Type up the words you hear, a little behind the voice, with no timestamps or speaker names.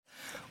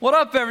What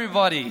up,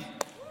 everybody?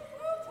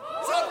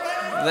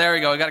 There we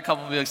go. We got a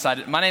couple of you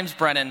excited. My name's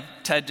Brennan.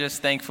 Ted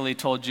just thankfully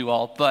told you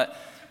all. But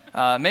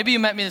maybe you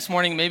met me this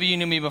morning. Maybe you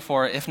knew me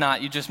before. If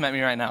not, you just met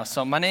me right now.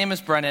 So my name is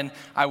Brennan.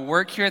 I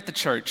work here at the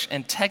church.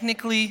 And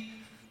technically,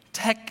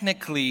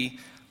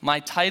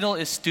 my title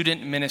is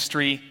student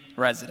ministry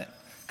resident.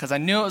 Because I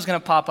knew it was going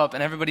to pop up.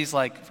 And everybody's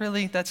like,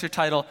 really? That's your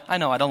title? I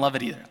know. I don't love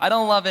it either. I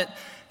don't love it.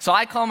 So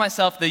I call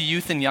myself the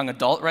youth and young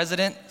adult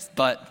resident,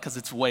 but because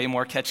it's way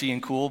more catchy and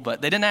cool.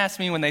 But they didn't ask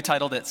me when they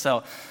titled it,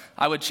 so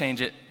I would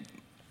change it.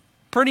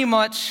 Pretty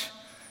much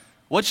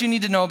what you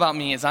need to know about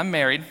me is I'm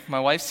married. My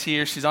wife's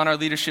here. She's on our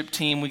leadership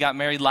team. We got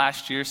married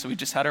last year, so we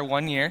just had her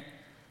 1 year.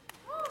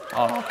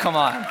 Oh, come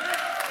on.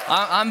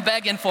 I'm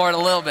begging for it a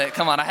little bit.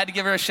 Come on. I had to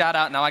give her a shout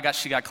out. Now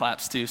she got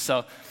claps too.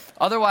 So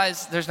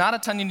otherwise, there's not a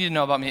ton you need to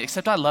know about me,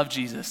 except I love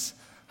Jesus.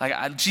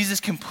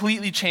 Jesus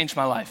completely changed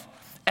my life.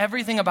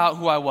 Everything about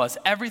who I was,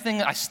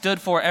 everything I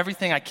stood for,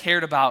 everything I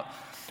cared about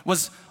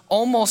was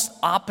almost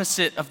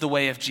opposite of the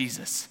way of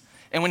Jesus.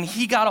 And when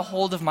he got a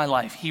hold of my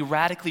life, he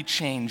radically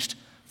changed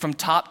from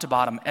top to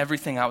bottom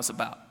everything I was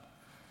about.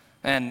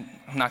 And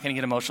I'm not going to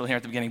get emotional here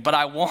at the beginning, but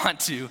I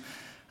want to.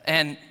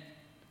 And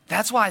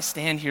that's why I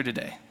stand here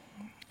today.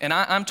 And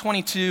I'm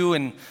 22,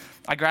 and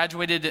I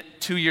graduated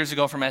 2 years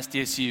ago from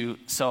SDSU,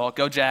 so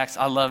go Jacks.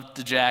 I love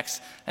the Jacks.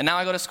 And now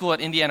I go to school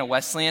at Indiana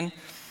Wesleyan.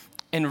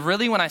 And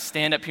really, when I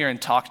stand up here and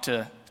talk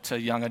to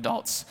young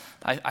adults,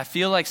 I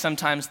feel like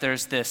sometimes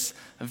there's this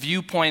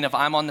viewpoint of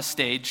I'm on the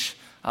stage,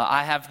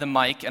 I have the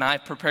mic, and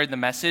I've prepared the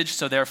message,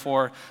 so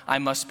therefore I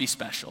must be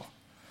special.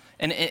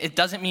 And it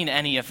doesn't mean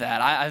any of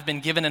that. I've been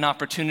given an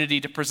opportunity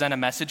to present a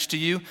message to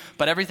you,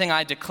 but everything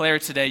I declare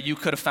today, you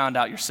could have found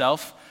out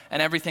yourself.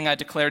 And everything I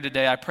declare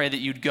today, I pray that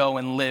you'd go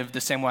and live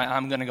the same way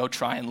I'm going to go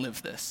try and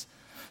live this.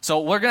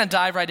 So we're going to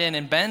dive right in,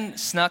 and Ben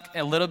snuck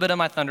a little bit of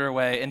my thunder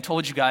away and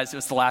told you guys it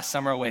was the last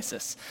Summer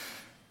Oasis.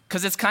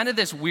 Because it's kind of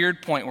this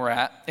weird point we're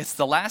at. It's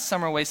the last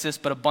Summer Oasis,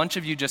 but a bunch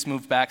of you just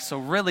moved back, so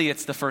really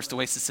it's the first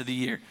Oasis of the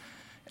year.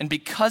 And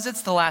because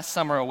it's the last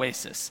Summer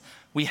Oasis,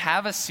 we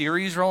have a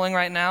series rolling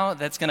right now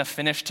that's going to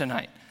finish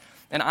tonight.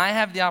 And I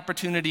have the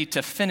opportunity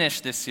to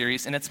finish this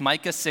series, and it's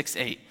Micah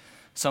 6:8.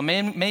 So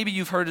maybe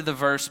you've heard of the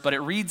verse, but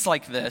it reads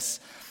like this,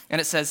 and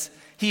it says,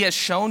 "He has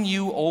shown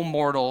you, O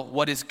mortal,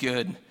 what is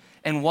good.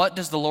 And what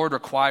does the Lord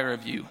require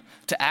of you?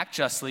 To act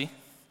justly,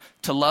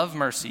 to love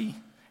mercy,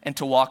 and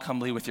to walk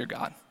humbly with your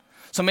God."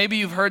 So maybe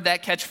you've heard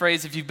that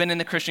catchphrase. If you've been in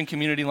the Christian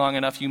community long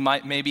enough, you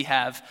maybe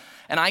have.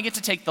 And I get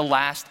to take the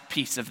last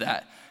piece of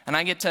that. And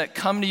I get to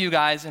come to you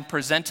guys and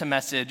present a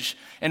message.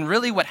 And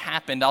really what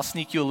happened, I'll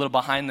sneak you a little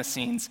behind the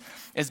scenes,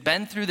 is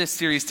Ben threw this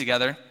series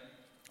together.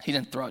 He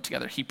didn't throw it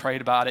together. He prayed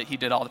about it. He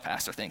did all the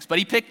pastor things. But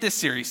he picked this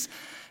series.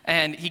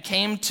 And he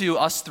came to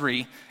us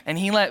three, and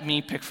he let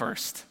me pick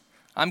first.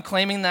 I'm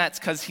claiming that's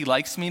because he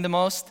likes me the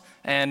most,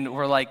 and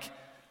we're like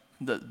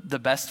the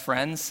best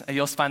friends.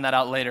 You'll find that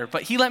out later.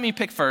 But he let me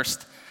pick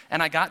first,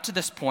 and I got to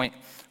this point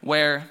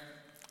where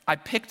I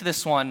picked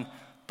this one,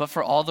 but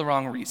for all the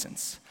wrong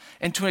reasons.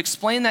 And to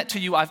explain that to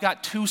you, I've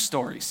got two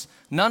stories,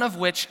 none of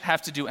which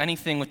have to do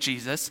anything with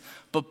Jesus,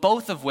 but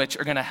both of which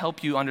are going to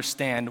help you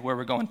understand where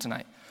we're going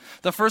tonight.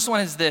 The first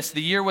one is this.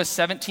 The year was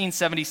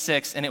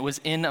 1776, and it was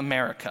in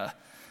America.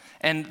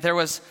 And there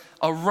was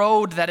a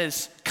road that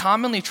is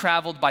commonly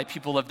traveled by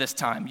people of this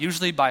time,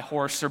 usually by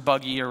horse or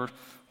buggy or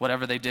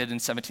whatever they did in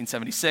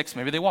 1776.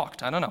 Maybe they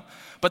walked, I don't know.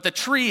 But the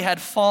tree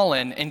had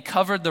fallen and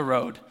covered the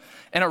road.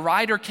 And a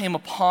rider came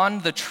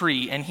upon the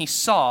tree, and he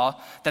saw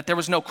that there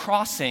was no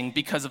crossing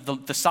because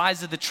of the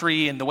size of the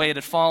tree and the way it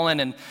had fallen,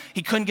 and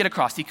he couldn't get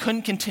across. He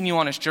couldn't continue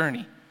on his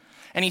journey.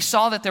 And he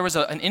saw that there was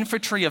an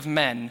infantry of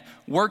men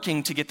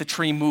working to get the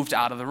tree moved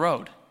out of the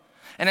road.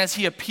 And as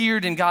he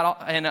appeared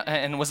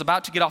and was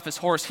about to get off his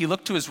horse, he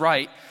looked to his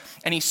right,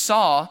 and he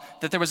saw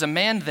that there was a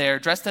man there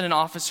dressed in an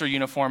officer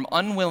uniform,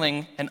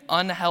 unwilling and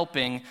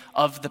unhelping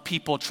of the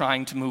people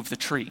trying to move the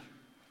tree.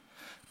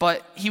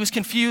 But he was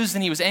confused,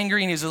 and he was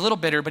angry, and he was a little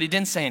bitter, but he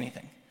didn't say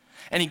anything.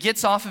 And he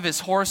gets off of his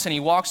horse, and he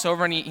walks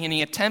over, and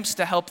he attempts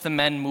to help the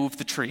men move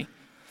the tree.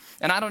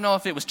 And I don't know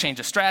if it was change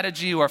of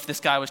strategy or if this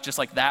guy was just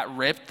like that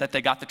ripped that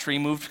they got the tree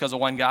moved because of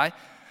one guy.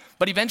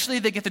 But eventually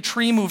they get the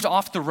tree moved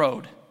off the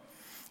road.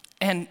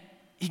 And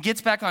he gets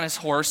back on his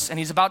horse, and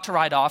he's about to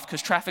ride off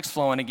because traffic's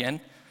flowing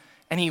again.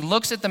 And he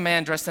looks at the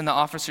man dressed in the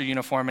officer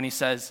uniform, and he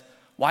says,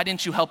 "Why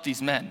didn't you help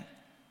these men?"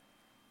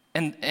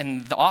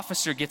 And the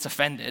officer gets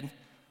offended.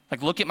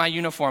 Like, "Look at my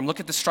uniform.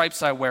 Look at the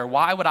stripes I wear.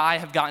 Why would I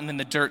have gotten in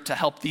the dirt to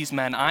help these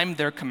men? I'm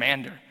their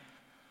commander."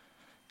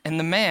 And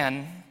the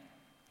man,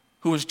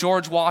 who was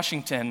George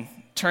Washington,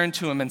 turned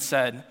to him and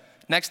said,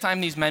 "Next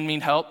time these men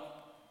need help,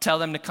 tell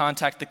them to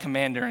contact the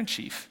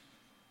commander-in-chief."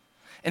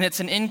 And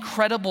it's an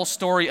incredible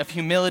story of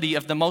humility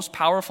of the most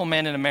powerful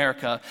man in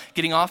America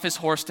getting off his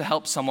horse to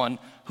help someone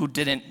who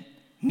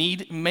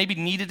maybe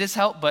needed his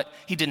help, but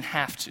he didn't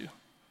have to.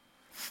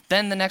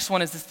 Then the next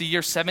one is the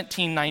year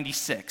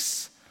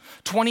 1796.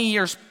 20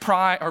 years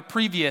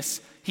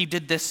previous, he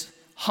did this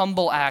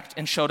humble act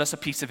and showed us a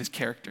piece of his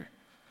character.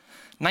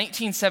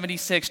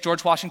 1976,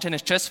 George Washington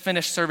has just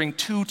finished serving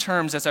 2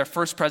 terms as our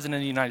first president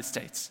of the United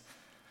States.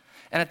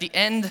 And at the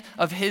end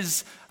of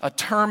his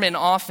term in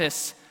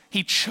office,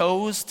 he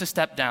chose to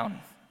step down.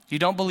 If you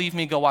don't believe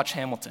me, go watch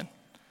Hamilton.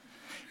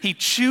 He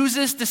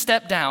chooses to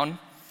step down.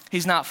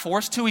 He's not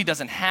forced to. He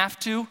doesn't have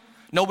to.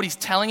 Nobody's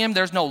telling him.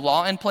 There's no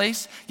law in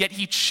place. Yet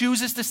he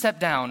chooses to step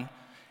down,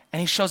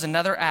 and he shows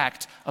another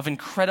act of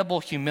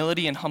incredible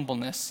humility and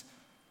humbleness,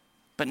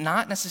 but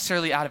not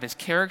necessarily out of his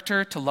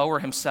character to lower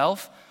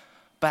himself,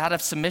 but out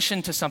of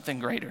submission to something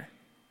greater.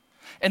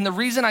 And the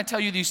reason I tell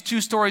you these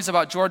 2 stories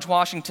about George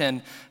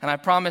Washington, and I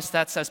promise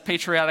that's as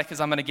patriotic as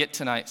I'm going to get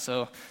tonight,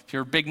 so if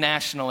you're a big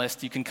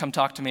nationalist, you can come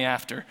talk to me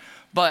after.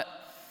 But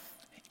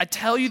I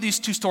tell you these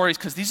 2 stories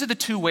because these are the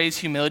 2 ways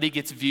humility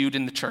gets viewed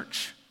in the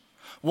church.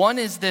 One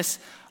is this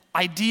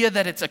idea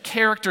that it's a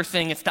character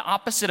thing, it's the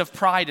opposite of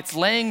pride, it's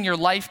laying your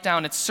life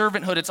down, it's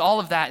servanthood, it's all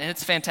of that, and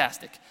it's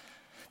fantastic.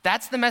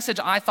 That's the message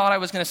I thought I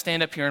was going to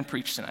stand up here and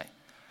preach tonight.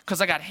 Because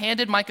I got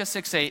handed Micah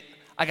 6:8,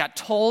 I got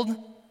told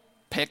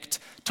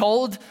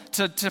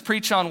to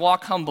preach on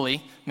walk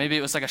humbly. Maybe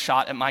it was like a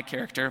shot at my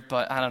character,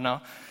 but I don't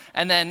know.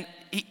 And then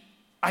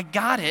I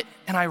got it,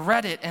 and I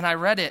read it,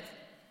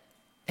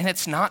 and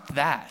it's not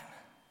that.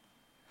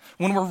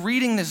 When we're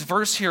reading this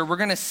verse here, we're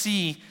going to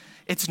see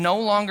it's no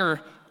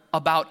longer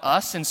about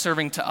us and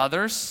serving to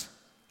others,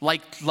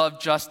 like love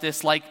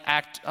justice, like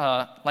act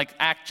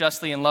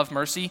justly and love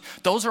mercy.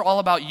 Those are all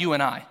about you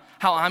and I,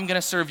 how I'm going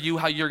to serve you,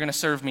 how you're going to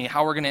serve me,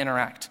 how we're going to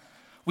interact.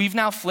 We've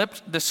now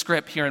flipped the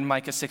script here in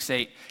Micah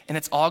 6:8, and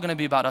it's all going to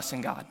be about us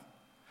and God.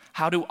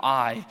 How do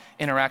I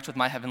interact with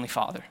my Heavenly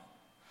Father?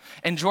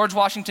 And George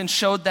Washington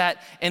showed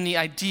that in the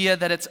idea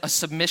that it's a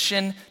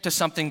submission to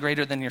something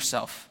greater than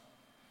yourself.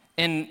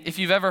 And if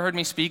you've ever heard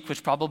me speak,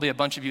 which probably a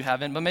bunch of you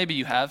haven't, but maybe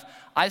you have,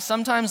 I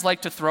sometimes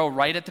like to throw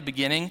right at the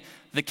beginning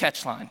the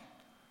catch line.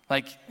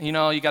 Like, you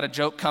got a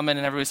joke coming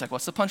and everybody's like,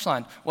 what's the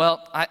punchline?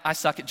 Well, I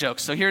suck at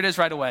jokes, so here it is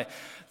right away.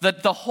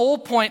 The whole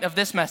point of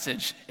this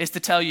message is to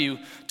tell you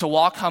to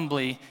walk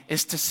humbly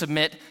is to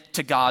submit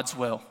to God's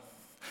will.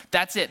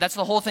 That's it. That's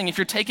the whole thing. If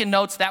you're taking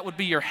notes, that would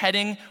be your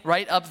heading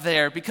right up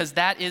there because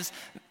that is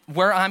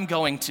where I'm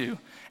going to.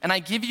 And I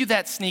give you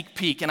that sneak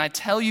peek and I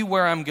tell you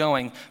where I'm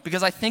going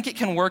because I think it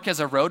can work as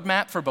a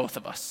roadmap for both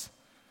of us.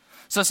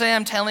 So say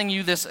I'm telling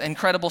you this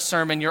incredible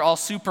sermon, you're all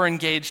super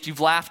engaged, you've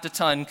laughed a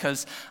ton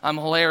because I'm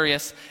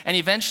hilarious, and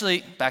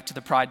eventually, back to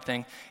the pride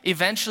thing,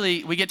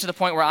 eventually we get to the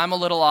point where I'm a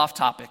little off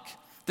topic.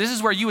 This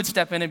is where you would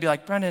step in and be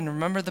like, Brendan,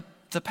 remember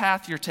the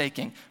path you're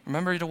taking.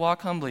 Remember to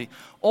walk humbly.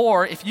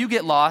 Or if you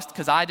get lost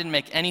because I didn't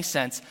make any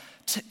sense,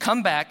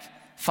 come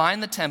back,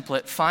 find the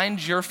template,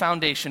 find your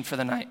foundation for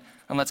the night,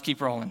 and let's keep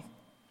rolling.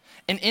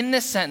 And in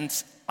this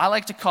sentence, I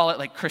like to call it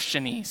like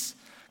Christianese,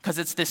 because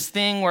it's this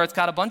thing where it's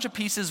got a bunch of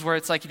pieces where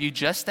it's like if you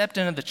just stepped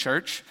into the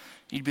church,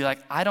 you'd be like,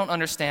 I don't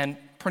understand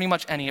pretty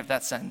much any of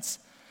that sentence.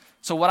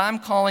 So what I'm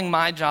calling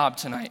my job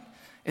tonight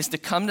is to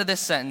come to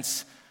this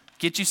sentence,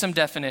 get you some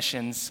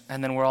definitions,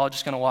 and then we're all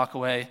just going to walk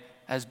away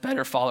as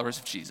better followers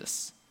of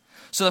Jesus.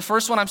 So the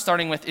first one I'm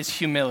starting with is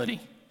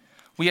humility.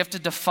 We have to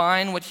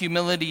define what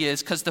humility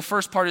is because the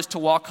first part is to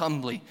walk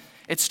humbly.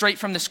 It's straight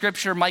from the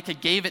scripture. Micah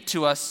gave it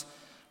to us,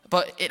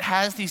 but it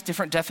has these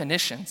different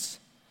definitions.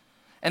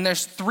 And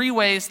there's 3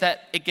 ways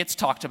that it gets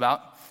talked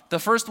about. The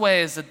first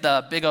way is that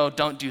the big O,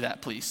 don't do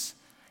that, please.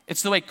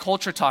 It's the way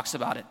culture talks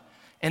about it,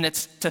 and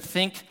it's to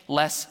think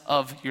less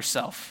of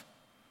yourself.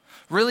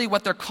 Really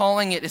what they're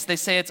calling it is they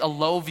say it's a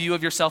low view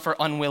of yourself or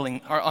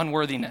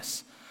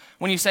unworthiness.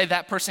 When you say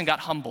that person got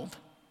humbled,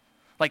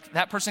 like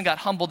that person got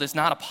humbled is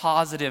not a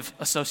positive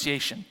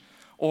association.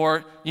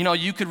 Or,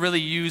 you could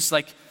really use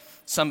like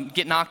some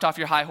get knocked off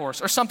your high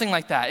horse or something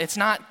like that. It's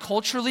not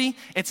culturally,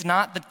 it's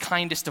not the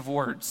kindest of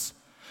words.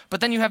 But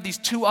then you have these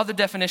 2 other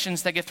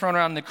definitions that get thrown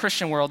around in the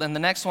Christian world, and the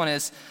next one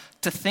is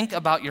to think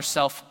about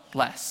yourself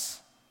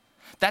less.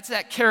 That's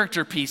that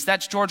character piece.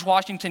 That's George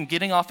Washington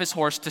getting off his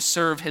horse to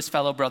serve his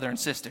fellow brother and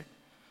sister.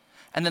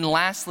 And then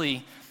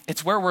lastly,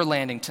 it's where we're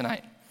landing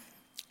tonight.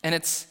 And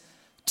it's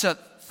to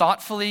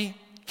thoughtfully,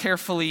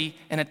 carefully,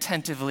 and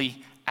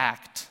attentively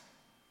act.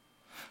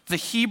 The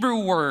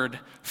Hebrew word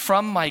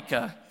from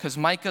Micah, because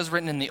Micah is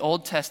written in the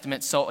Old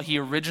Testament, so he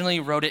originally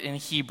wrote it in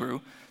Hebrew.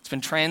 It's been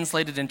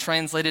translated,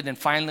 and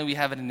finally we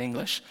have it in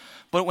English.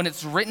 But when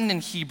it's written in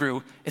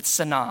Hebrew, it's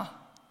sanah.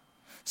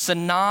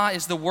 Sanah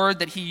is the word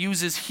that he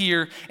uses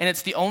here, and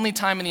it's the only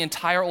time in the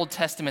entire Old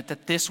Testament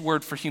that this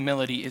word for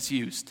humility is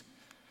used.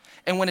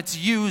 And when it's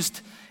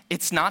used,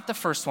 it's not the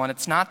first one,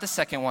 it's not the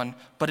second one,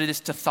 but it is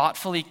to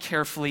thoughtfully,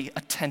 carefully,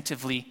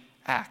 attentively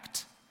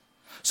act.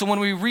 So when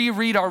we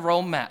reread our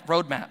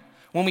roadmap,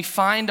 when we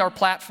find our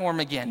platform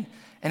again,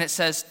 and it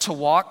says to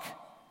walk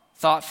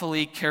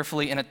thoughtfully,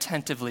 carefully, and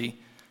attentively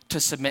to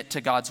submit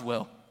to God's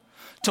will.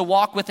 To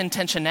walk with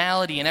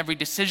intentionality in every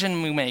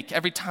decision we make,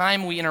 every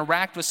time we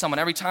interact with someone,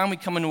 every time we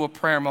come into a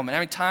prayer moment,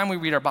 every time we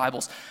read our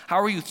Bibles. How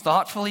are you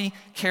thoughtfully,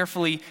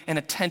 carefully, and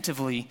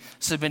attentively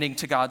submitting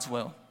to God's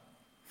will?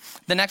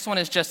 The next one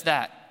is just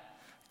that,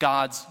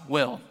 God's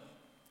will.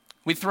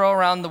 We throw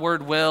around the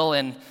word will,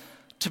 and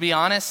to be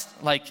honest,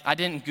 like I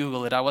didn't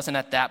Google it. I wasn't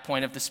at that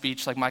point of the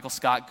speech like Michael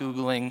Scott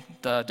Googling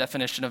the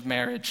definition of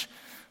marriage.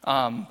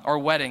 Or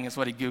wedding is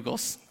what he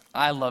Googles.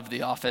 I love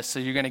The Office, so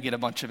you're going to get a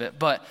bunch of it.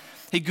 But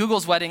he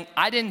Googles wedding.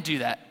 I didn't do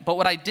that. But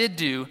what I did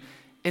do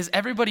is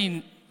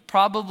everybody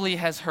probably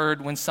has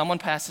heard when someone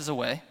passes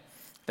away,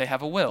 they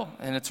have a will,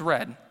 and it's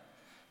read.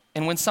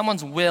 And when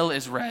someone's will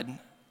is read,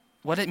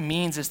 what it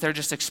means is they're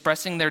just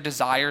expressing their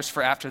desires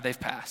for after they've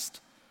passed.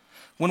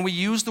 When we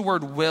use the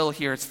word will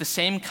here, it's the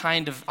same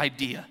kind of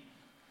idea.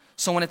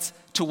 So when it's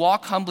to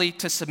walk humbly,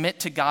 to submit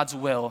to God's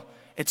will,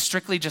 it's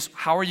strictly just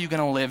how are you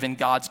going to live in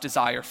God's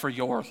desire for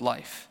your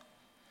life?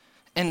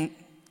 And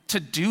to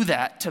do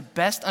that, to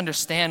best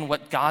understand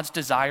what God's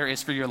desire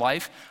is for your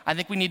life, I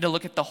think we need to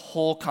look at the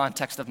whole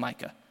context of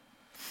Micah.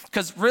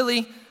 Because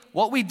really,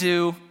 what we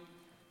do,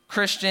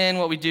 Christian,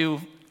 what we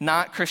do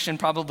not Christian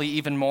probably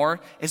even more,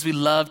 is we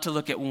love to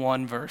look at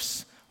one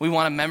verse. We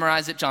want to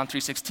memorize it, John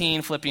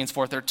 3:16, Philippians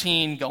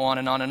 4:13, go on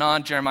and on and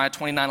on, Jeremiah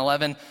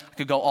 29:11. I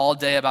could go all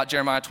day about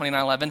Jeremiah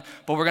 29:11,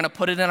 but we're going to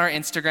put it in our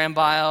Instagram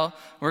bio.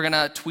 We're going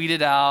to tweet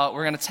it out.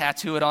 We're going to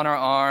tattoo it on our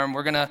arm.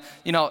 We're going to,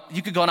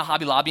 you could go into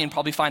Hobby Lobby and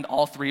probably find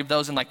all 3 of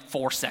those in like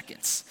 4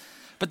 seconds.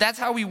 But that's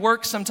how we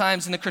work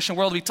sometimes in the Christian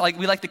world. We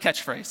like the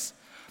catchphrase.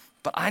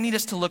 But I need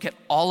us to look at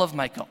all of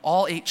Micah,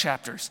 all 8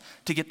 chapters,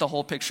 to get the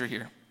whole picture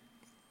here.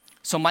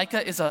 So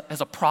Micah is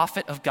a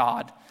prophet of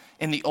God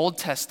in the Old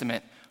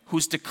Testament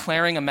who's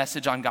declaring a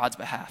message on God's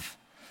behalf.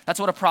 That's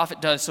what a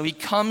prophet does. So he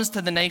comes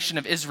to the nation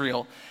of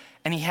Israel,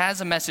 and he has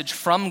a message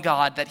from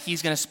God that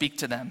he's going to speak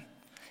to them.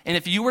 And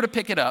if you were to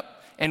pick it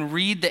up and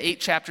read the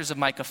 8 chapters of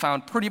Micah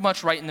found pretty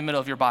much right in the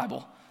middle of your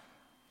Bible,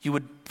 you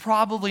would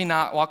probably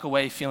not walk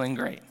away feeling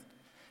great.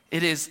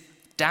 It is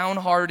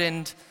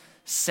downhearted,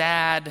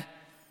 sad,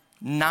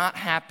 not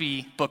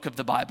happy book of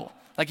the Bible.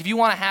 Like if you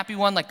want a happy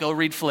one, like go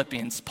read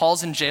Philippians.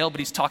 Paul's in jail, but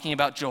he's talking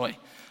about joy.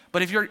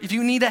 But if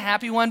you need a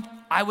happy one,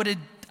 I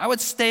would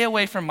stay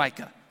away from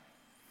Micah.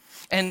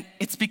 And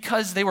it's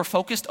because they were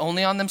focused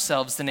only on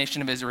themselves, the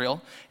nation of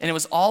Israel, and it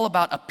was all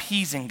about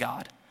appeasing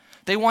God.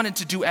 They wanted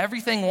to do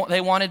everything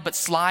they wanted, but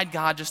slide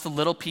God just a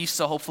little piece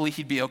so hopefully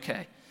he'd be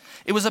okay.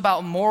 It was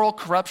about moral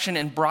corruption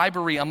and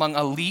bribery among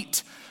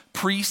elite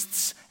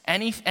priests.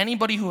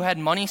 Anybody who had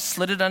money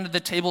slid it under the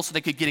table so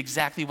they could get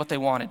exactly what they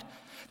wanted.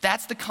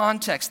 That's the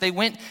context. They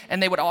went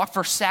and they would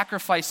offer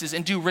sacrifices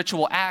and do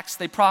ritual acts.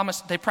 They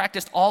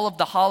practiced all of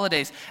the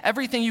holidays.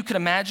 Everything you could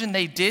imagine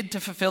they did to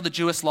fulfill the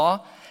Jewish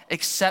law,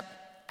 except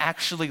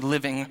actually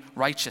living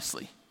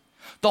righteously.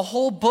 The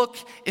whole book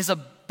is a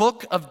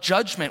book of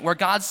judgment where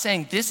God's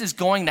saying this is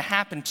going to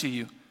happen to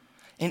you.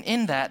 And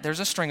in that, there's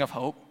a string of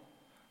hope,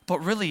 but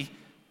really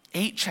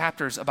 8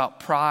 chapters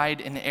about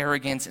pride and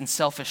arrogance and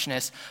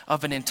selfishness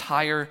of an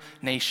entire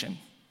nation.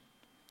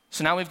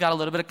 So now we've got a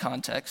little bit of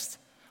context.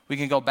 We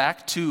can go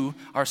back to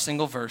our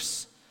single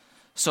verse.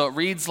 So it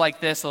reads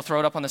like this. They'll throw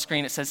it up on the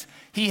screen. It says,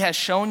 "He has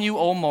shown you,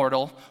 O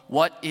mortal,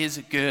 what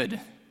is good.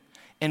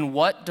 And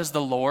what does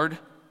the Lord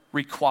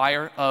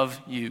require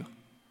of you?"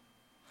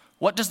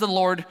 What does the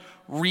Lord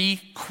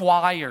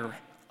require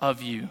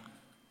of you?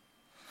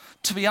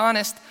 To be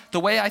honest, the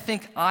way I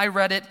think I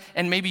read it,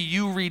 and maybe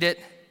you read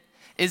it,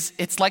 is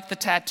it's like the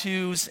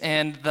tattoos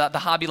and the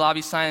Hobby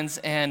Lobby signs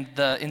and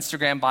the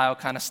Instagram bio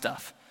kind of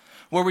stuff.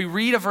 Where we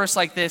read a verse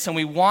like this and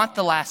we want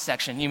the last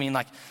section. You mean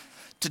like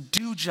to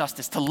do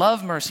justice, to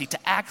love mercy, to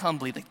act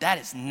humbly. Like that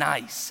is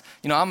nice.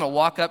 I'm going to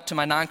walk up to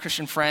my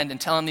non-Christian friend and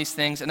tell him these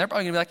things, and they're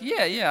probably going to be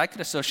like, yeah, I could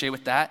associate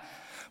with that.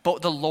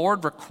 But the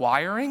Lord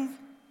requiring,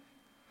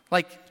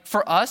 like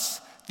for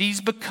us, these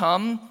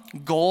become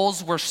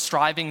goals we're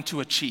striving to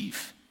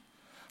achieve.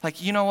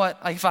 Like, you know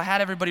what? Like if I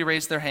had everybody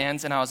raise their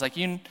hands and I was like,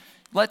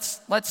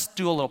 let's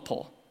do a little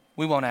poll.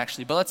 We won't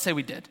actually, but let's say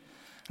we did.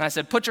 And I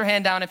said, put your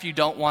hand down if you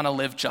don't want to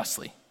live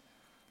justly.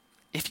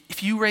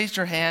 If you raised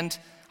your hand,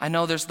 I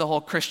know there's the whole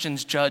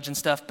Christians judge and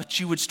stuff, but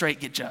you would straight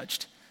get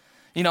judged.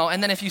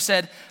 And then if you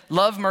said,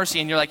 love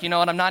mercy, and you're like, you know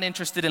what, I'm not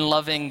interested in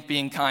loving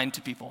being kind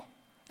to people.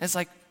 And it's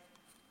like,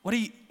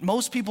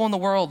 most people in the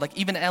world, like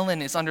even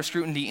Ellen is under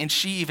scrutiny, and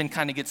she even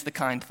kind of gets the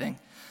kind thing.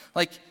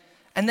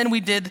 And then we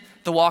did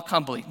the walk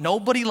humbly.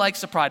 Nobody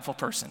likes a prideful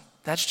person.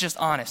 That's just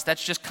honest.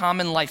 That's just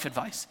common life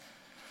advice.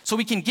 So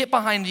we can get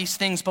behind these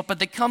things, but they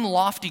become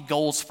lofty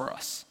goals for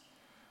us.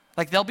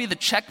 Like they'll be the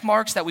check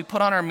marks that we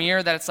put on our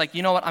mirror that it's like,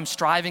 you know what, I'm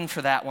striving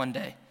for that one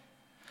day.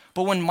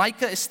 But when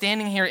Micah is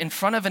standing here in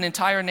front of an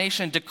entire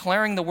nation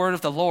declaring the word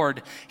of the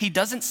Lord, he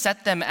doesn't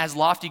set them as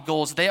lofty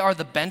goals. They are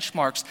the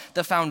benchmarks,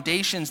 the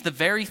foundations, the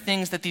very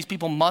things that these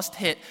people must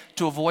hit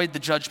to avoid the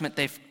judgment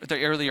they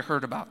earlier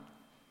heard about.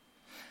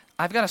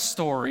 I've got a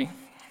story,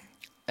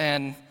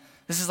 and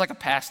this is like a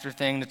pastor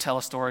thing to tell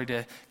a story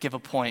to give a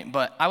point,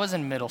 but I was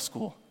in middle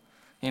school.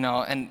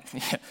 And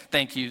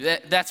thank you.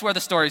 That's where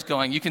the story's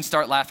going. You can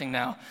start laughing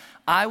now.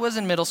 I was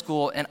in middle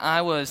school, and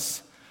I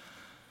was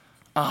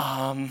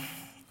a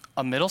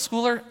middle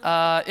schooler.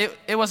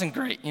 It wasn't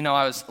great.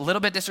 I was a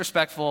little bit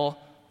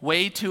disrespectful,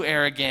 way too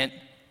arrogant,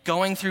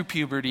 going through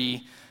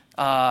puberty,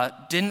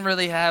 didn't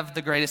really have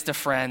the greatest of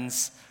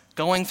friends,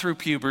 going through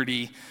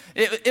puberty.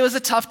 It was a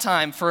tough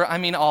time for,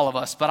 all of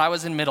us, but I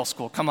was in middle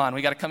school. Come on,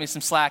 we got to cut me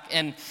some slack.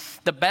 And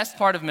the best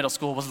part of middle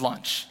school was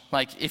lunch.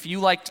 Like, if you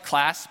liked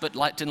class but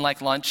didn't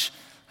like lunch,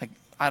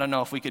 I don't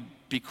know if we could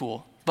be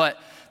cool.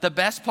 But the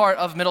best part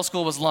of middle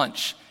school was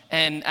lunch.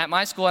 And at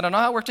my school, I don't know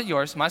how it worked at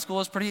yours. My school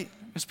was pretty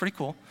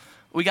cool.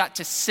 We got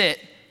to sit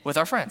with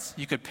our friends.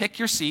 You could pick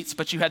your seats,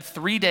 but you had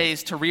 3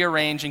 days to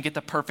rearrange and get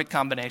the perfect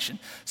combination.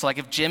 So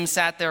if Jim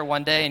sat there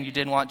one day and you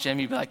didn't want Jim,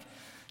 you'd be like,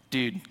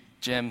 dude,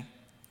 Jim,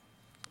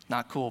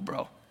 not cool,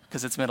 bro,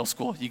 because it's middle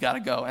school. You got to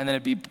go. And then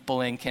it'd be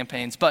bullying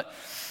campaigns. But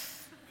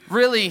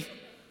really,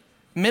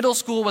 middle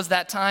school was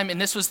that time, and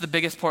this was the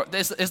biggest part.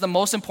 This is the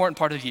most important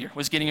part of the year,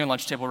 was getting your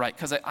lunch table right,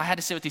 because I had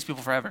to sit with these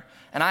people forever.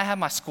 And I had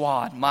my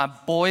squad, my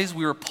boys.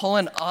 We were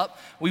pulling up.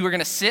 We were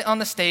going to sit on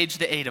the stage,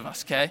 the 8 of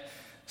us, okay?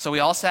 So we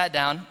all sat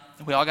down.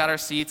 We all got our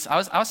seats. I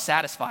was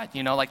satisfied,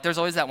 there's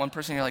always that one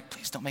person you're like,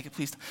 please don't make it,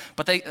 please.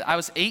 But I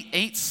was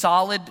eight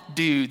solid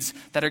dudes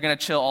that are going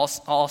to chill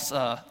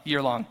all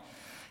year long.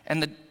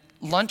 And the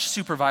lunch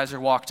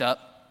supervisor walked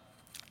up,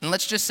 and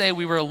let's just say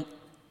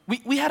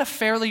we had a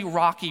fairly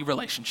rocky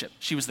relationship.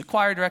 She was the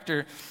choir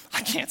director.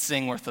 I can't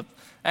sing worth of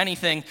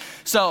anything.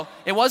 So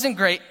it wasn't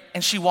great.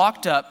 And she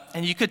walked up,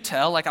 and you could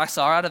tell, I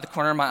saw her out of the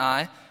corner of my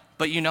eye.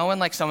 But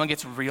when someone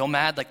gets real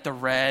mad, the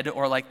red,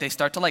 or they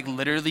start to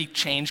literally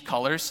change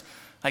colors.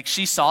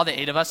 She saw the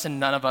 8 of us, and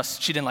none of us,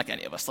 she didn't like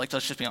any of us. Let's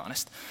just be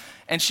honest.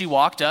 And she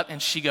walked up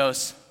and she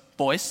goes,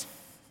 boys.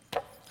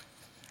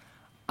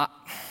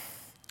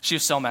 She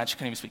was so mad she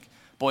couldn't even speak.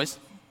 Boys,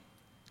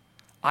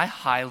 I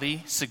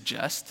highly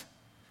suggest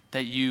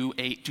that you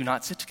 8 do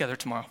not sit together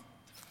tomorrow.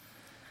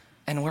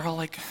 And we're all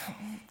like,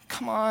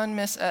 come on,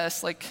 Miss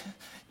S, the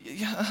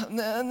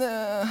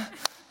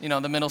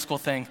middle school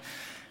thing.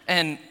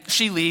 And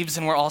she leaves,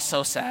 and we're all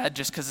so sad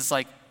just because it's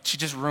she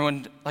just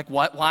ruined,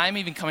 why am I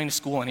even coming to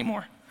school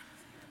anymore?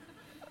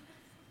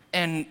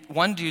 And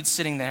one dude's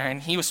sitting there,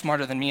 and he was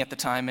smarter than me at the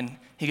time, and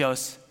he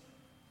goes,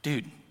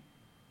 dude,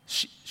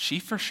 she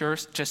for sure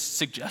just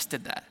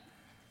suggested that.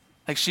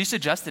 She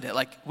suggested it.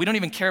 We don't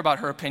even care about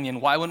her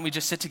opinion. Why wouldn't we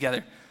just sit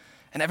together?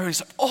 And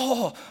everybody's like,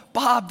 oh,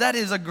 Bob, that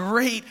is a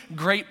great,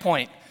 great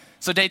point.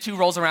 So day 2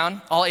 rolls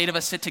around, all 8 of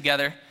us sit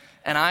together,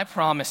 and I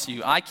promise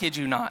you, I kid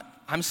you not,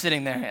 I'm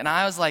sitting there, and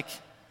I was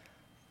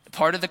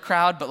part of the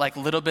crowd, but a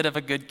little bit of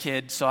a good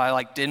kid, so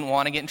I didn't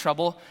want to get in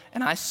trouble.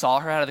 And I saw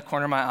her out of the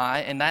corner of my eye,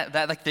 and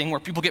that thing where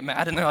people get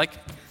mad and they're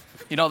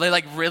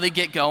they really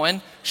get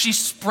going. She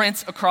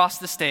sprints across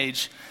the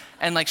stage,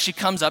 and she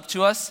comes up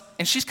to us,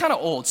 and she's kind of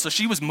old, so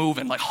she was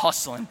moving,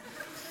 hustling.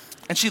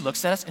 And she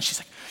looks at us, and she's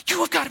like, you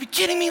have got to be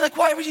kidding me,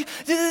 why were you?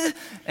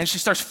 And she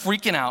starts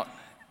freaking out.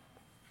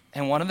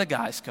 And one of the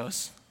guys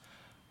goes,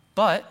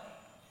 but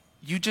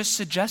you just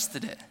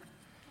suggested it.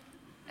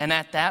 And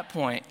at that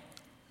point,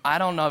 I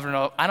don't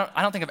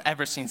think I've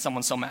ever seen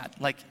someone so mad.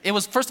 It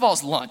was, first of all, it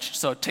was lunch,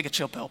 so take a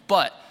chill pill.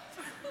 But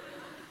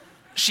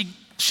she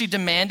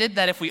demanded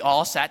that if we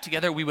all sat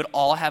together, we would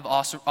all have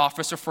office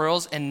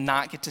referrals and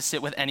not get to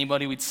sit with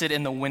anybody. We'd sit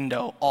in the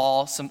window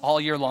all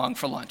year long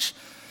for lunch.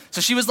 So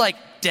she was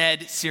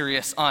dead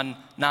serious on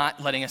not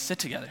letting us sit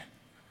together.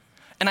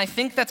 And I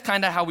think that's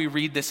kind of how we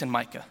read this in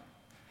Micah.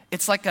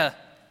 It's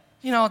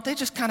they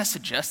just kind of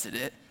suggested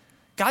it.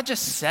 God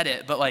just said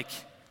it, but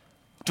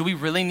do we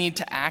really need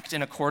to act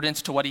in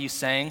accordance to what he's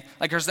saying?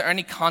 Is there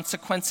any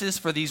consequences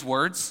for these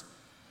words?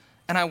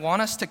 And I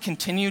want us to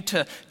continue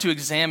to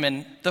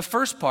examine the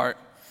first part,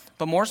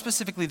 but more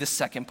specifically the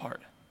second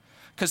part.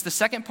 Because the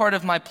second part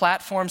of my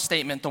platform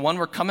statement, the one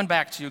we're coming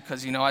back to,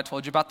 because I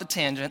told you about the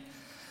tangent,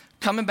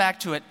 coming back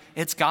to it,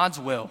 it's God's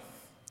will.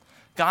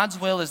 God's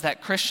will is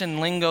that Christian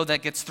lingo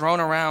that gets thrown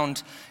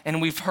around,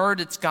 and we've heard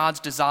it's God's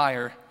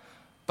desire,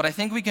 but I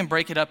think we can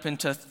break it up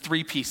into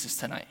 3 pieces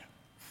tonight.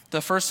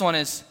 The first one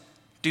is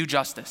do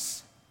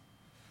justice.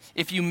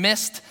 If you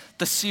missed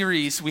the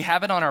series, we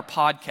have it on our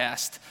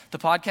podcast. The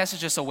podcast is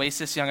just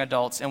Oasis Young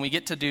Adults, and we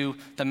get to do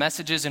the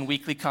messages and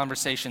weekly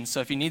conversations. So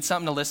if you need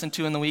something to listen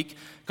to in the week,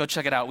 go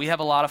check it out. We have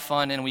a lot of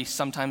fun, and we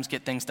sometimes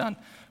get things done.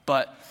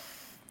 But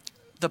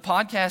the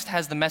podcast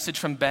has the message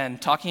from Ben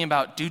talking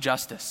about do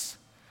justice.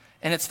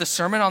 And it's the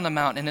Sermon on the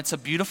Mount, and it's a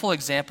beautiful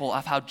example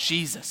of how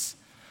Jesus,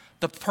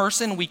 the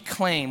person we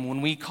claim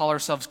when we call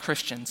ourselves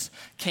Christians,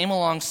 came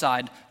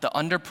alongside the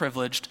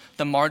underprivileged,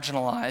 the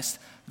marginalized,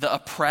 the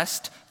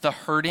oppressed, the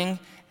hurting,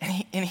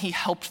 and he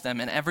helped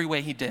them in every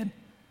way he did.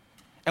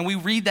 And we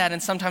read that,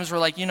 and sometimes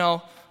we're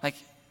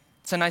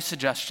it's a nice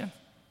suggestion.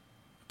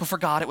 But for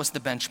God, it was the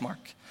benchmark.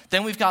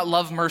 Then we've got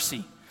love,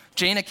 mercy.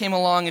 Jana came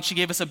along, and she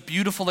gave us a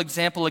beautiful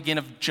example again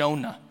of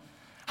Jonah.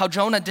 How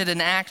Jonah did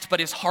an act, but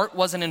his heart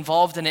wasn't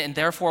involved in it, and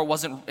therefore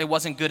it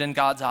wasn't good in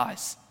God's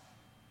eyes.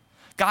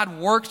 God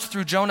worked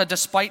through Jonah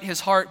despite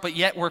his heart, but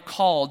yet we're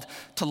called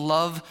to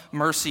love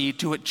mercy,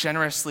 do it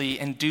generously,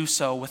 and do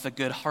so with a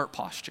good heart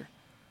posture.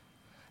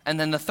 And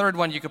then the third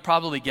one you could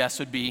probably guess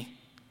would be,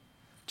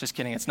 just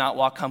kidding, it's not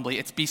walk humbly,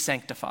 it's be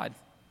sanctified.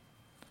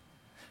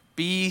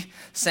 Be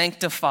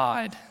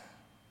sanctified.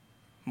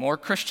 More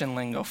Christian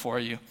lingo for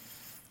you.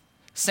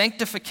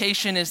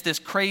 Sanctification is this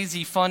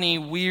crazy, funny,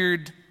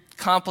 weird,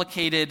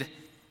 complicated,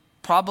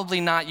 probably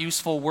not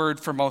useful word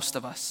for most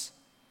of us.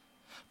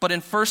 But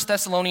in 1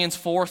 Thessalonians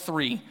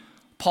 4:3,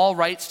 Paul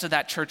writes to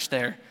that church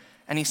there,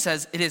 and he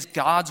says, it is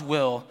God's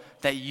will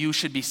that you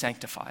should be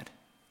sanctified.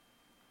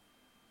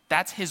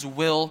 That's his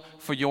will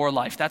for your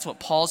life. That's what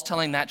Paul's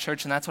telling that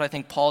church, and that's what I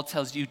think Paul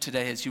tells you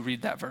today as you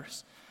read that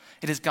verse.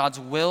 It is God's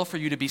will for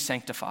you to be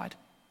sanctified.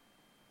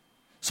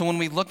 So when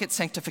we look at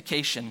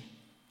sanctification,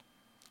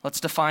 let's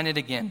define it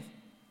again.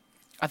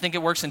 I think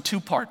it works in two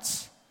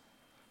parts.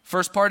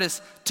 First part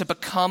is to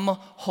become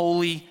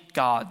holy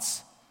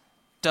gods.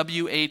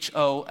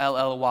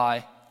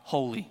 WHOLLY,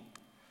 holy.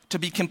 To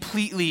be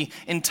completely,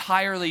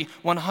 entirely,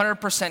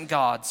 100%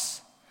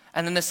 gods.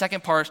 And then the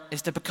second part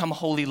is to become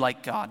holy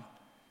like God.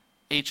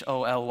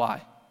 HOLY.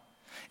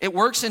 It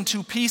works in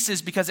two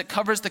pieces because it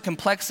covers the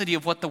complexity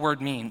of what the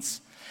word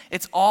means.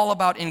 It's all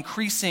about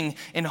increasing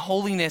in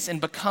holiness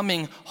and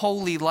becoming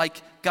holy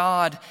like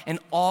God and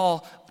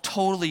all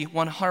totally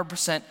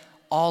 100%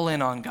 all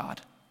in on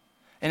God.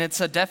 And it's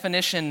a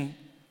definition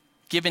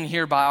given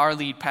here by our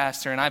lead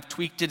pastor, and I've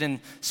tweaked it and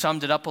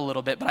summed it up a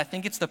little bit, but I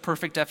think it's the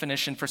perfect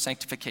definition for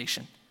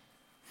sanctification.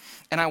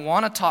 And I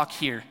want to talk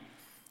here.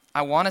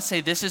 I want to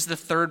say this is the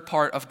third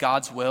part of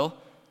God's will,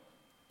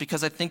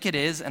 because I think it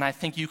is, and I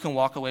think you can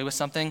walk away with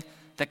something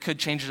that could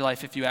change your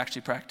life if you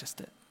actually practiced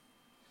it.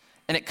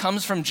 And it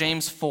comes from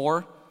James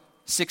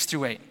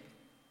 4:6-8.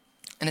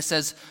 And it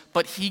says,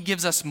 but he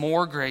gives us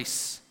more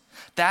grace.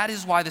 That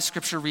is why the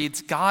scripture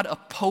reads, God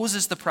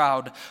opposes the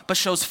proud, but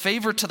shows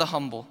favor to the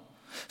humble.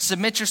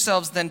 Submit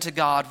yourselves then to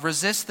God.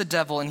 Resist the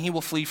devil, and he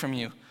will flee from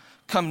you.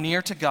 Come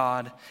near to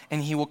God,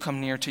 and he will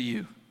come near to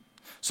you.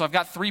 So I've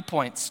got 3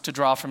 points to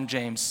draw from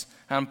James.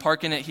 And I'm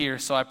parking it here,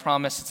 so I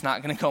promise it's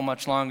not going to go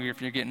much longer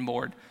if you're getting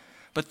bored.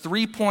 But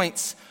 3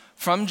 points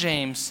from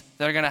James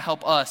that are going to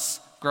help us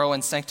grow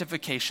in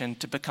sanctification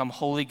to become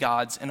holy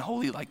gods and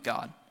holy like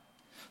God.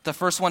 The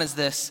first one is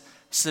this: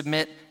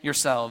 submit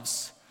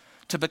yourselves.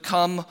 To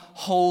become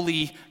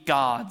holy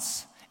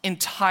gods,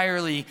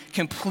 entirely,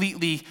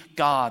 completely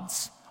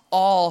gods,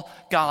 all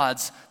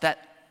gods,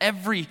 that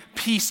every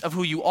piece of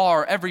who you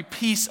are, every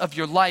piece of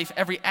your life,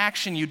 every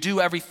action you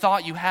do, every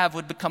thought you have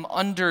would become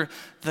under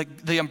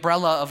the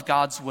umbrella of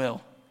God's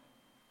will.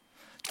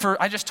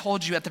 I just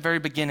told you at the very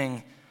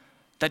beginning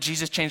that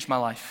Jesus changed my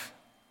life.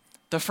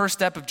 The first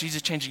step of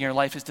Jesus changing your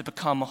life is to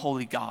become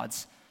holy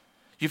gods.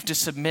 You have to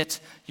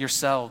submit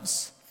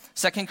yourselves.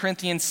 2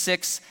 Corinthians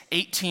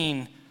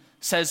 6:18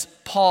 says,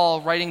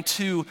 Paul writing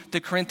to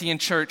the Corinthian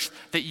church,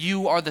 that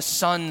you are the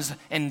sons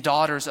and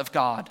daughters of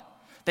God,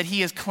 that he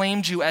has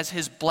claimed you as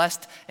his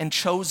blessed and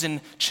chosen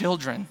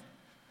children.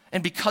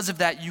 And because of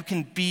that, you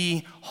can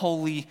be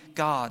holy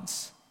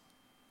gods.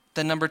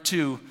 Then number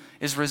 2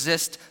 is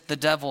resist the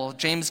devil.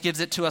 James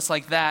gives it to us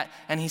like that,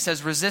 and he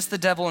says, resist the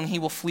devil and he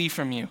will flee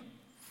from you.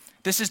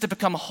 This is to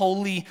become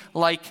holy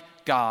like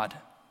God.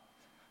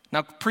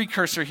 Now,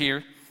 precursor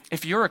here,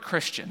 if you're a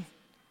Christian,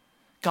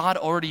 God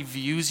already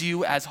views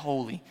you as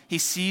holy. He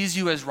sees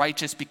you as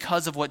righteous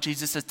because of what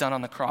Jesus has done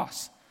on the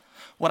cross.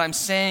 What I'm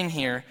saying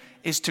here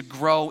is to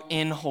grow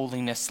in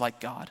holiness like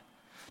God.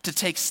 To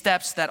take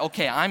steps that,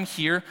 okay, I'm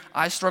here,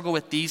 I struggle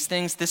with these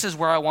things, this is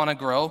where I want to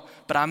grow,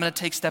 but I'm going to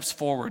take steps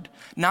forward.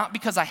 Not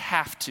because I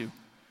have to,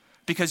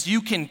 because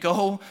you can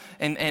go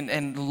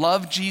and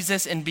love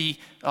Jesus and be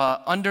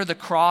under the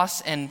cross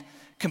and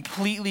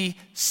completely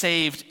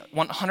saved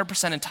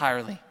 100%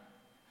 entirely.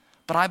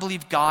 But I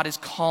believe God is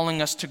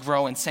calling us to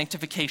grow in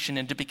sanctification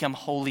and to become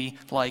holy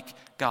like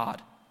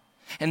God.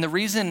 And the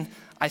reason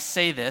I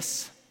say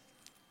this,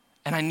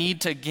 and I need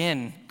to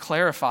again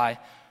clarify,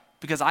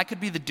 because I could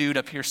be the dude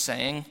up here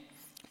saying,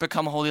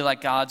 become holy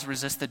like God's,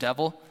 resist the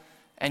devil,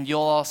 and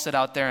you'll all sit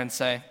out there and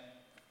say,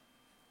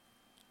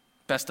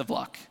 best of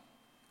luck,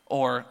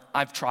 or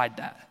I've tried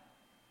that,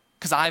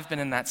 because I've been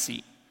in that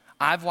seat.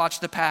 I've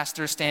watched the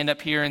pastor stand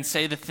up here and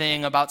say the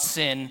thing about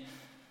sin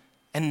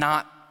and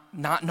not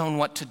known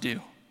what to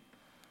do,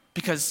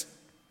 because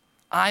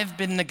I've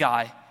been the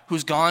guy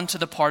who's gone to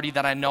the party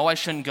that I know I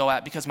shouldn't go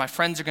at because my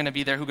friends are going to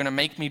be there who are going to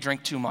make me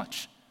drink too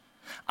much.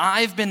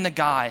 I've been the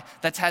guy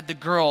that's had the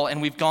girl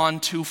and we've gone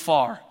too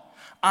far.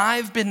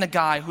 I've been the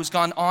guy who's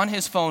gone on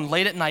his phone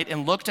late at night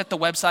and looked at the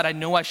website I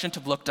know I shouldn't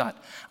have looked at.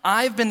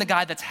 I've been the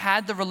guy that's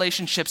had the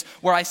relationships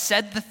where I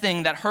said the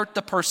thing that hurt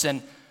the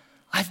person.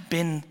 I've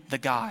been the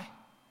guy.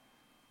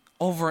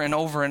 Over and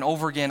over and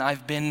over again,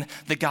 I've been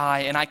the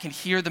guy, and I can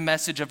hear the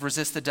message of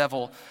resist the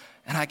devil,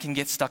 and I can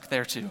get stuck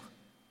there too.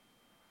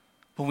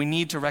 But we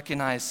need to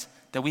recognize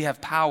that we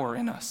have power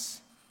in us.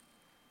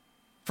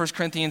 1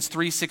 Corinthians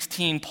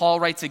 3:16,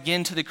 Paul writes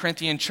again to the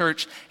Corinthian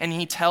church, and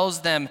he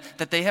tells them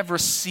that they have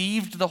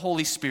received the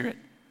Holy Spirit.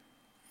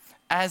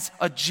 As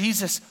a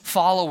Jesus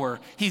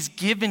follower, he's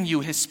given you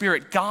his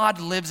Spirit. God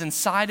lives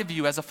inside of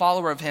you as a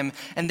follower of him,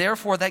 and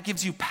therefore that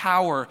gives you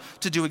power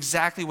to do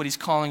exactly what he's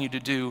calling you to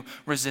do,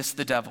 resist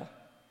the devil,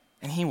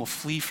 and he will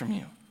flee from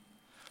you.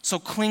 So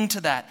cling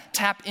to that.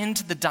 Tap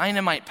into the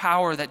dynamite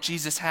power that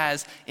Jesus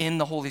has in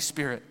the Holy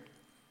Spirit.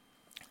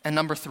 And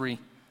number 3,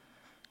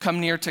 come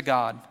near to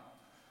God.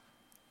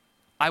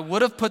 I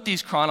would have put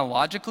these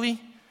chronologically,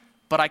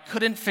 but I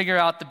couldn't figure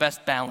out the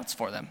best balance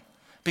for them.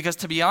 Because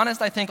to be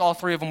honest, I think all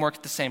three of them work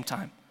at the same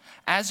time.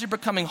 As you're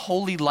becoming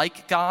holy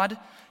like God,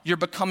 you're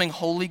becoming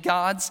holy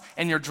gods,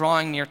 and you're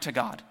drawing near to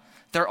God.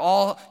 They're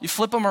all, you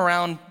flip them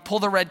around, pull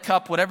the red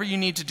cup, whatever you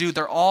need to do,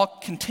 they're all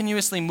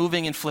continuously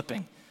moving and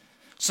flipping.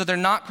 So they're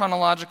not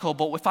chronological,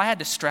 but if I had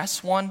to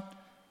stress one,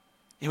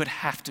 it would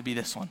have to be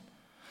this one.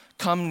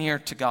 Come near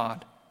to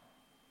God.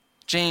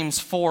 James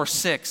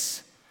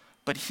 4:6,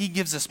 but he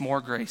gives us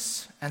more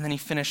grace. And then he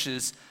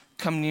finishes,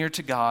 come near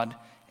to God,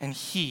 and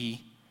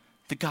he,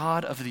 the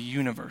God of the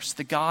universe,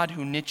 the God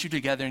who knit you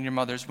together in your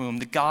mother's womb,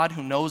 the God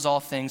who knows all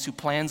things, who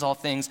plans all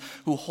things,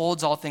 who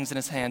holds all things in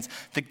his hands,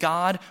 the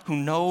God who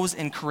knows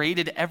and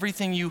created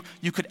everything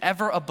you could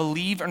ever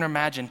believe or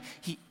imagine,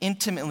 he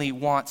intimately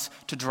wants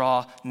to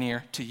draw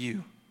near to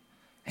you.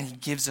 And he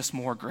gives us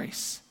more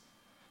grace.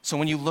 So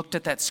when you looked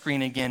at that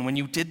screen again, when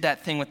you did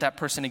that thing with that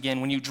person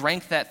again, when you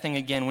drank that thing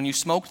again, when you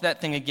smoked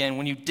that thing again,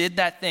 when you did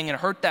that thing and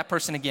hurt that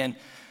person again,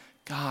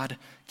 God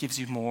gives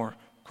you more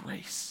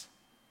grace.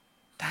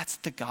 That's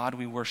the God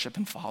we worship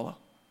and follow.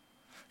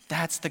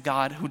 That's the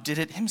God who did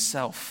it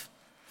himself.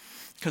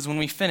 Because when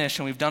we finish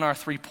and we've done our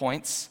 3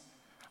 points,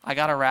 I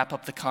got to wrap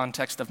up the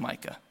context of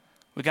Micah.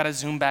 We got to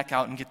zoom back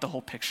out and get the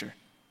whole picture.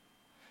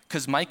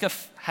 Because Micah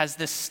has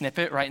this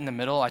snippet right in the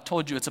middle. I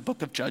told you it's a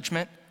book of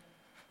judgment.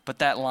 But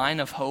that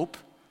line of hope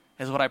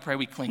is what I pray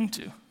we cling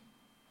to.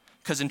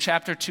 Because in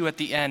chapter 2 at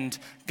the end,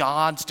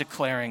 God's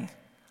declaring,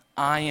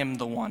 I am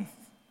the one.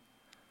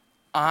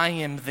 I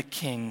am the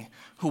king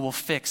who will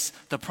fix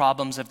the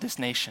problems of this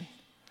nation.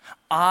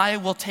 I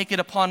will take it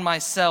upon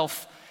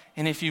myself.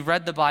 And if you've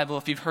read the Bible,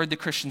 if you've heard the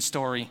Christian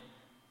story,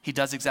 he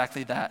does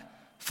exactly that.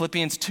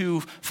 Philippians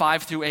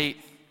 2:5-8.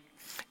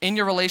 In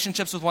your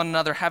relationships with one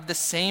another, have the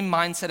same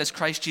mindset as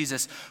Christ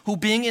Jesus, who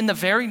being in the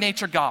very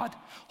nature God,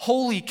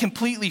 holy,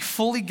 completely,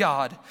 fully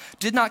God,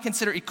 did not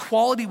consider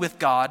equality with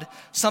God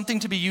something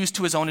to be used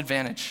to his own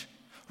advantage.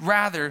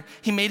 Rather,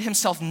 he made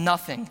himself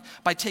nothing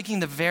by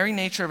taking the very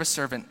nature of a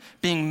servant,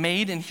 being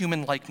made in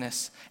human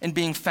likeness, and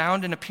being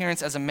found in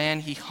appearance as a man,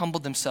 he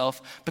humbled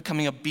himself,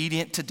 becoming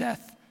obedient to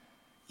death,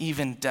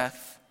 even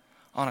death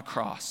on a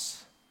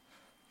cross.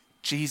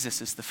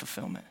 Jesus is the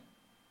fulfillment.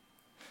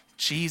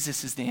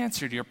 Jesus is the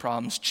answer to your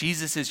problems.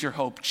 Jesus is your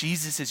hope.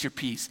 Jesus is your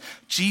peace.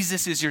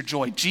 Jesus is your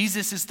joy.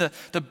 Jesus is the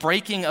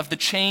breaking of the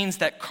chains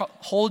that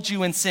hold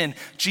you in sin.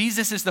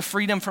 Jesus is the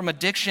freedom from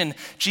addiction.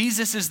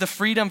 Jesus is the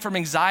freedom from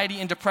anxiety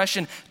and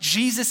depression.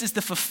 Jesus is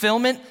the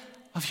fulfillment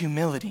of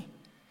humility.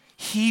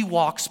 He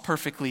walks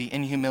perfectly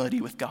in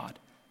humility with God.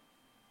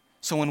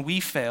 So when we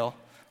fail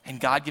and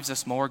God gives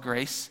us more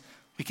grace,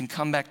 we can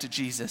come back to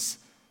Jesus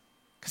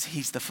because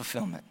he's the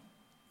fulfillment.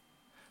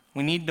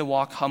 We need to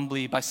walk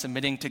humbly by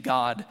submitting to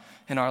God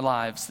in our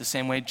lives, the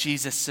same way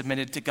Jesus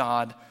submitted to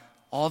God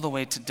all the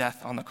way to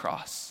death on the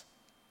cross.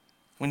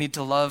 We need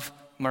to love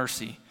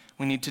mercy.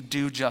 We need to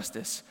do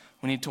justice.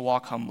 We need to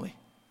walk humbly.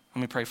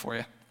 Let me pray for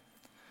you.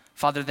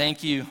 Father,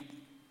 thank you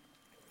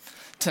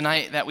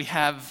tonight that we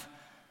have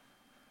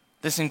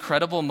this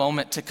incredible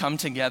moment to come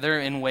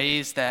together in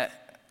ways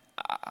that,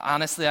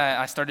 honestly,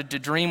 I started to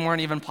dream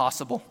weren't even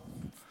possible.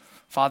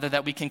 Father,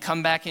 that we can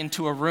come back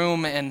into a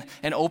room and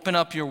open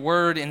up your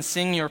word and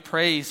sing your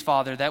praise,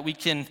 Father, that we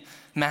can,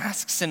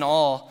 masks and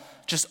all,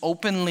 just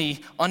openly,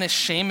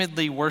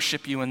 unashamedly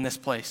worship you in this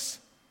place.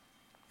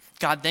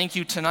 God, thank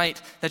you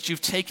tonight that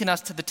you've taken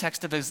us to the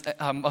text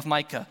of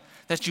Micah,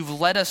 that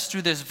you've led us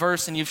through this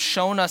verse and you've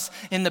shown us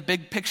in the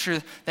big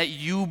picture that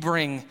you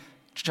bring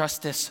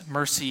justice,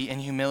 mercy, and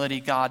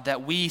humility, God,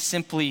 that we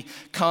simply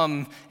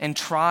come and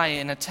try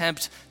and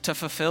attempt to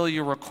fulfill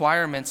your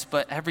requirements,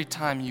 but every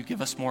time you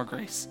give us more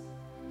grace.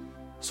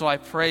 So I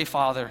pray,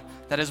 Father,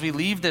 that as we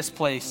leave this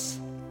place,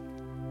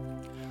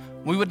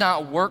 we would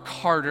not work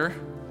harder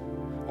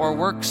or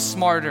work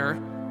smarter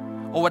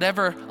or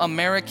whatever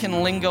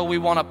American lingo we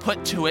want to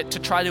put to it to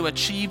try to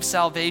achieve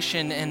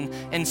salvation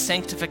and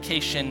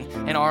sanctification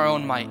in our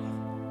own might.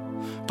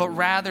 But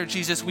rather,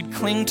 Jesus, we'd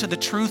cling to the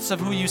truths of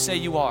who you say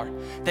you are,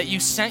 that you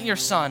sent your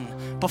son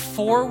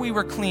before we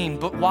were clean,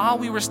 but while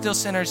we were still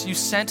sinners, you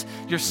sent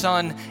your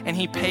son and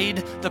he paid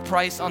the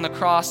price on the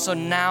cross. So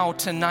now,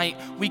 tonight,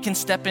 we can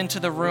step into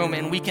the room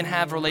and we can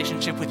have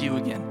relationship with you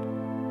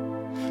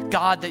again.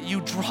 God, that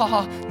you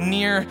draw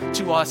near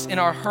to us in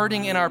our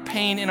hurting, in our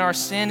pain, in our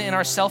sin, in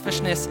our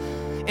selfishness,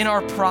 in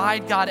our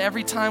pride, God.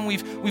 Every time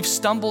we've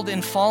stumbled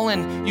and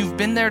fallen, you've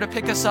been there to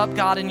pick us up,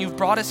 God, and you've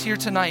brought us here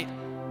tonight.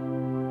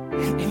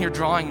 And you're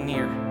drawing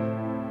near.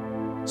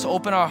 So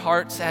open our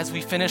hearts as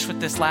we finish with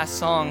this last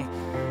song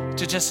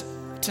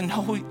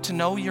to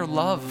know your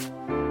love.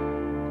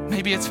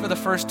 Maybe it's for the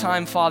first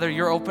time, Father,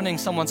 you're opening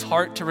someone's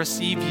heart to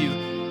receive you.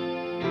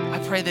 I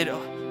pray they'd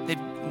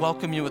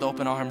welcome you with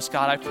open arms,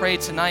 God. I pray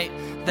tonight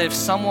that if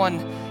someone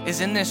is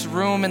in this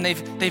room and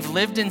they've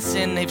lived in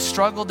sin, they've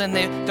struggled, and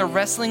they're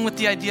wrestling with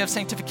the idea of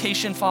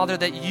sanctification, Father,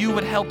 that you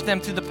would help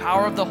them through the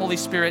power of the Holy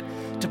Spirit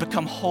to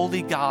become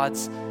holy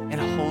gods and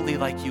holy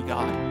like you,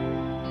 God.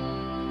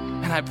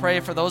 And And I pray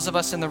for those of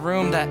us in the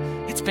room that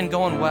it's been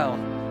going well.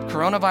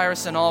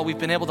 Coronavirus and all, we've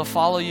been able to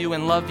follow you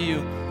and love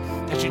you,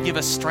 that you give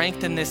us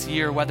strength in this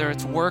year, whether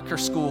it's work or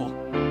school,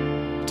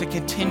 to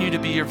continue to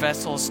be your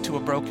vessels to a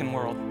broken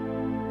world.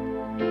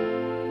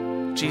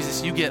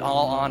 Jesus, you get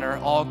all honor,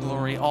 all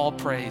glory, all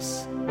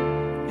praise.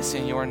 It's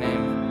in your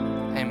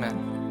name.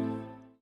 Amen.